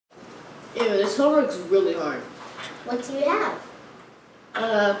Ew, this homework's really hard. What do you have?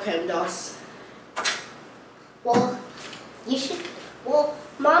 P.E.M.D.A.S. Well,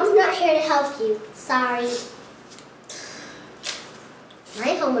 Mom's not here to help you. Sorry.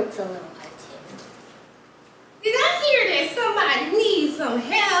 My homework's a little hard too. Did I hear that somebody needs some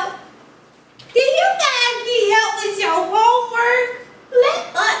help? Did you guys need help with your homework? Let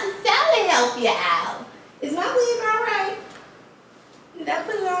Aunt Sally help you out. Is my wig alright? Did I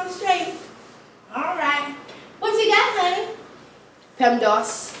put it on straight? Alright. What you got, honey?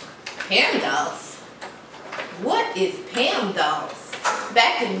 P.E.M.D.A.S. P.E.M.D.A.S? What is P.E.M.D.A.S?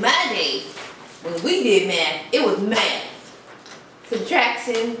 Back in my day, when we did math, it was math.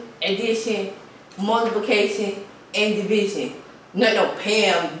 Subtraction, addition, multiplication, and division. No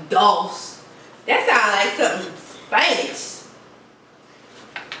P.E.M.D.A.S. That sounds like something Spanish.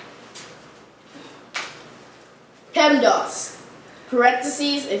 P.E.M.D.A.S.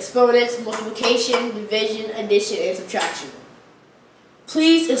 Parentheses, exponents, multiplication, division, addition, and subtraction.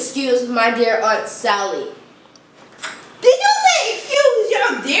 Please excuse my dear Aunt Sally. Did you say excuse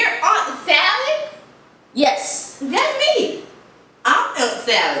your dear Aunt Sally? Yes. That's me. I'm Aunt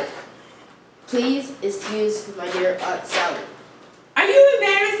Sally. Please excuse my dear Aunt Sally. Are you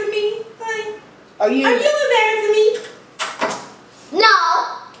embarrassing me, honey? Are you embarrassing me? No.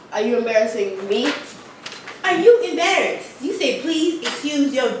 Are you embarrassing me? Are you embarrassed? You said please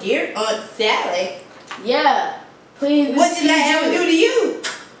excuse your dear Aunt Sally. Yeah. Please. What did I ever do to you?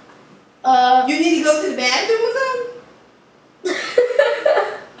 You need to go to the bathroom or something?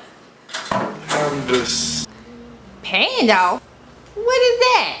 P.E.M.D.A.S? What is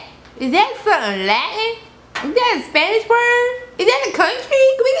that? Is that something Latin? Is that a Spanish word? Is that a country?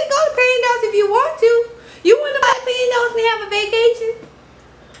 We can go to P.E.M.D.A.S if you want to. You want to buy P.E.M.D.A.S and have a vacation?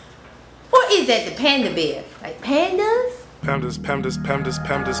 Or is that the panda bear? Like pandas? P.E.M.D.A.S, P.E.M.D.A.S, P.E.M.D.A.S,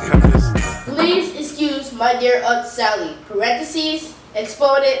 P.E.M.D.A.S, P.E.M.D.A.S. Please excuse my dear Aunt Sally. Parentheses,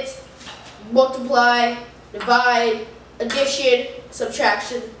 exponents, multiply, divide, addition,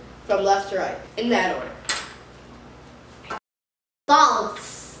 subtraction, from left to right. In that order.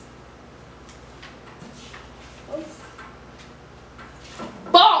 False.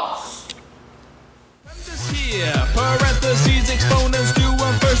 False! P.E.M.D.A.S here. Parentheses, exponents, do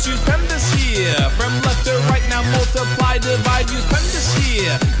one first. Use P.E.M.D.A.S here. From left to right, now multiply, divide. Use P.E.M.D.A.S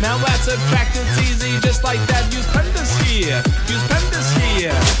here. Now add, subtract, it's easy, just like that. Use P.E.M.D.A.S here. Use P.E.M.D.A.S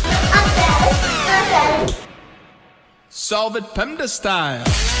here. Okay. Solve it P.E.M.D.A.S style.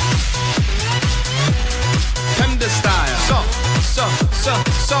 P.E.M.D.A.S style.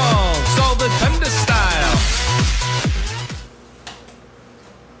 Solve it P.E.M.D.A.S style.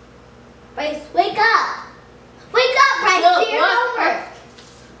 Bryce, wake up! Wake up, Bryce! No, Do your what? homework.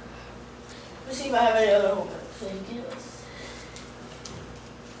 Let's see if I have any other homework. Thank you.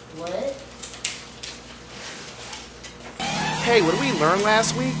 What? Hey, what did we learn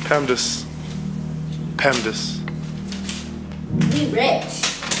last week? P.E.M.D.A.S. P.E.M.D.A.S. Be rich.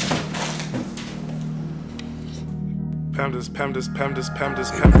 P.E.M.D.A.S, P.E.M.D.A.S, P.E.M.D.A.S, P.E.M.D.A.S,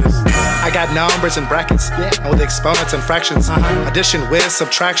 P.E.M.D.A.S. I got numbers and brackets. Yeah. With exponents and fractions. Addition with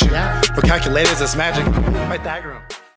subtraction. Yeah. For calculators, it's magic. Pythagorean.